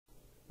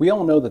We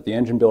all know that the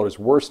engine builder's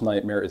worst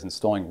nightmare is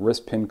installing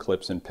wrist pin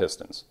clips in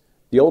pistons.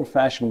 The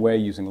old-fashioned way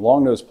using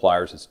long-nose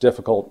pliers is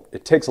difficult,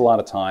 it takes a lot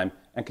of time,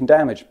 and can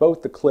damage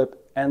both the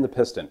clip and the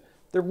piston.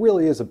 There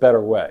really is a better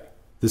way.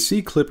 The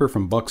C-clipper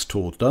from Buck's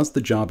Tool does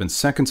the job in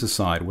seconds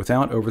aside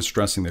without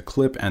overstressing the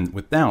clip and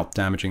without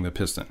damaging the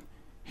piston.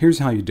 Here's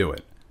how you do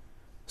it.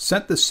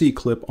 Set the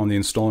C-clip on the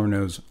installer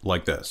nose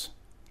like this.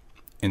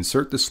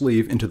 Insert the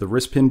sleeve into the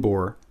wrist pin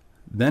bore,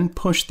 then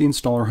push the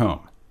installer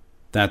home.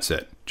 That's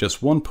it.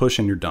 Just one push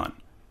and you're done.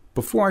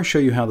 Before I show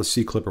you how the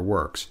C-clipper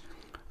works,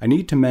 I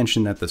need to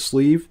mention that the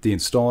sleeve, the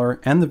installer,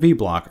 and the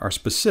V-block are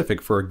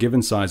specific for a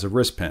given size of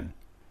wrist pin.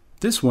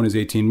 This one is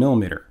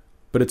 18mm,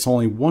 but it's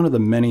only one of the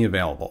many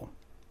available.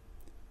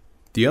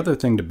 The other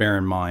thing to bear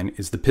in mind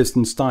is the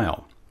piston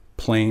style.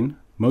 Plain,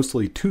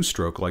 mostly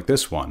 2-stroke like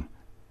this one,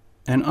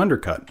 and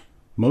undercut,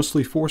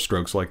 mostly 4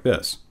 strokes like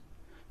this.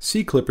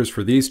 C-clippers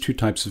for these two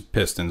types of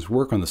pistons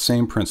work on the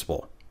same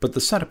principle, but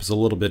the setup is a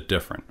little bit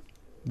different.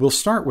 We'll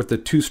start with the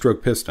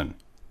 2-stroke piston.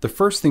 The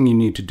first thing you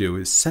need to do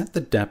is set the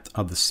depth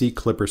of the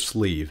C-clipper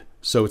sleeve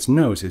so its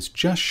nose is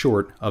just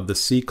short of the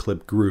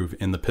C-clip groove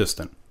in the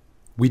piston.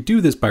 We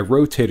do this by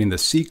rotating the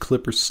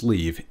C-clipper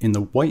sleeve in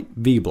the white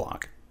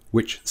V-block,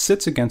 which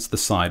sits against the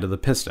side of the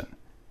piston.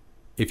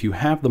 If you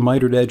have the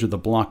mitered edge of the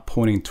block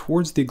pointing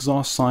towards the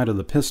exhaust side of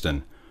the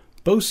piston,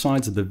 both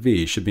sides of the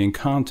V should be in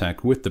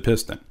contact with the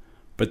piston,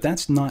 but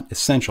that's not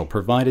essential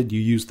provided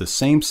you use the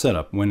same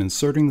setup when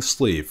inserting the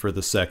sleeve for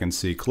the second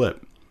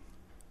C-clip.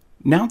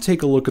 Now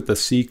take a look at the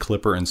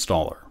C-clipper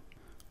installer.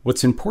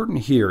 What's important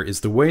here is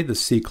the way the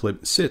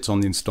C-clip sits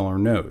on the installer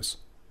nose.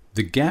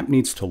 The gap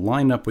needs to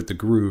line up with the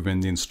groove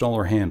in the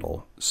installer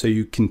handle so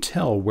you can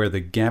tell where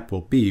the gap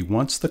will be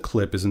once the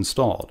clip is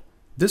installed.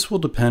 This will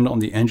depend on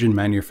the engine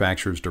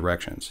manufacturer's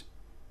directions.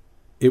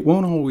 It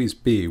won't always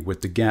be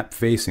with the gap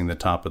facing the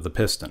top of the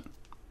piston.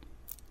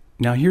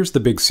 Now here's the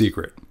big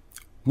secret.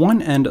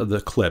 One end of the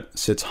clip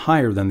sits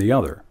higher than the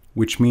other,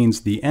 which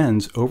means the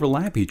ends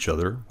overlap each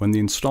other when the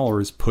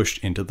installer is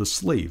pushed into the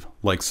sleeve,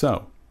 like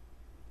so.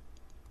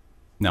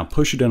 Now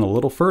push it in a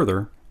little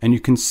further, and you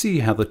can see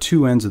how the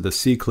two ends of the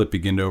C-clip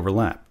begin to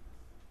overlap.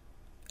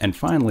 And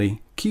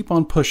finally, keep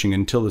on pushing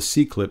until the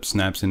C-clip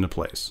snaps into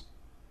place.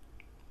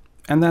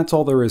 And that's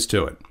all there is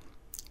to it.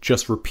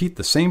 Just repeat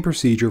the same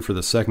procedure for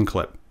the second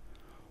clip,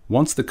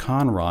 once the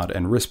con rod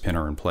and wrist pin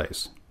are in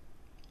place.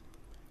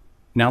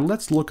 Now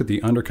let's look at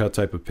the undercut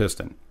type of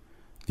piston.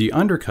 The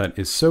undercut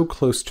is so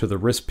close to the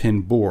wrist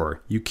pin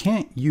bore you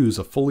can't use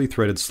a fully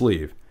threaded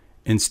sleeve.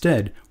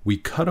 Instead, we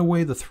cut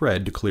away the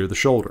thread to clear the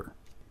shoulder.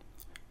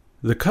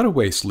 The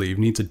cutaway sleeve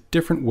needs a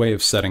different way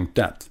of setting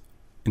depth.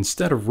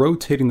 Instead of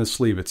rotating the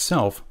sleeve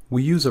itself,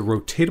 we use a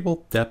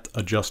rotatable depth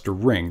adjuster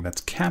ring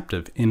that's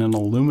captive in an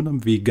aluminum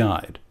V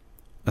guide.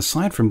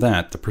 Aside from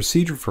that, the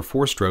procedure for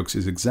 4 strokes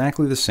is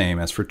exactly the same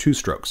as for 2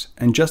 strokes,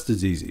 and just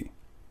as easy.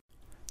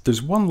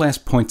 There's one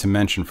last point to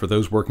mention for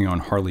those working on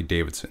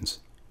Harley-Davidsons.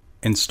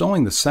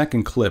 Installing the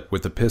second clip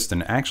with the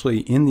piston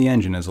actually in the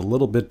engine is a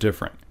little bit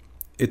different.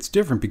 It's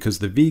different because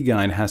the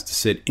V-guide has to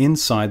sit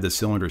inside the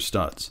cylinder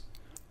studs.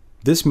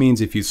 This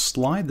means if you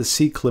slide the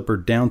C-clipper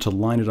down to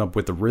line it up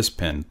with the wrist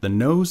pin, the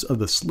nose of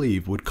the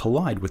sleeve would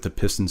collide with the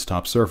piston's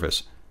top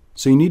surface.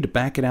 So you need to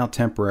back it out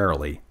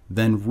temporarily,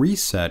 then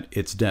reset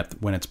its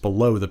depth when it's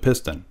below the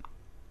piston.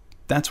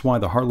 That's why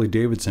the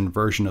Harley-Davidson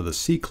version of the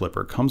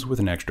C-clipper comes with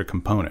an extra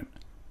component,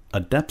 a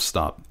depth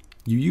stop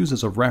you use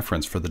as a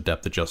reference for the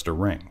depth adjuster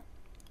ring.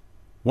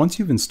 Once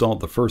you've installed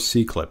the first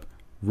C-clip,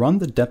 run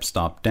the depth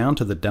stop down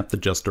to the depth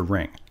adjuster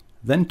ring,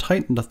 then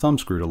tighten the thumb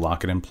screw to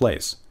lock it in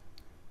place.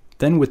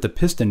 Then with the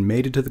piston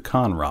mated to the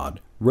con rod,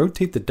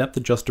 rotate the depth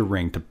adjuster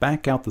ring to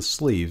back out the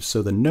sleeve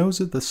so the nose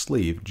of the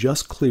sleeve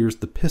just clears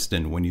the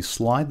piston when you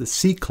slide the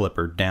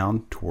C-clipper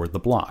down toward the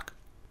block.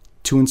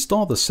 To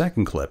install the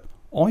second clip,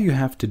 all you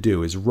have to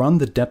do is run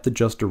the depth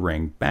adjuster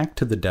ring back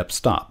to the depth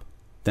stop,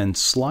 then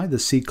slide the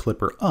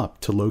C-clipper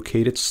up to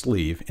locate its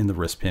sleeve in the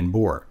wrist pin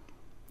bore.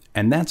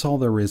 And that's all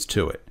there is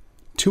to it.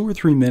 2 or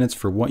 3 minutes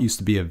for what used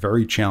to be a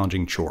very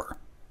challenging chore.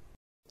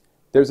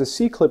 There's a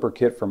C-clipper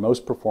kit for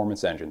most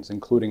performance engines,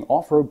 including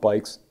off-road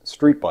bikes,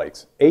 street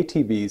bikes,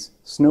 ATVs,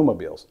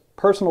 snowmobiles,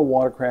 personal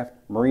watercraft,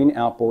 marine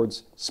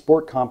outboards,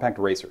 sport compact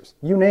racers,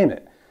 you name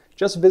it.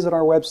 Just visit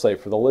our website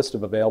for the list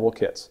of available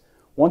kits.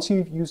 Once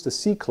you've used a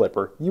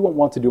C-clipper, you won't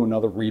want to do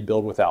another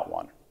rebuild without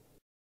one.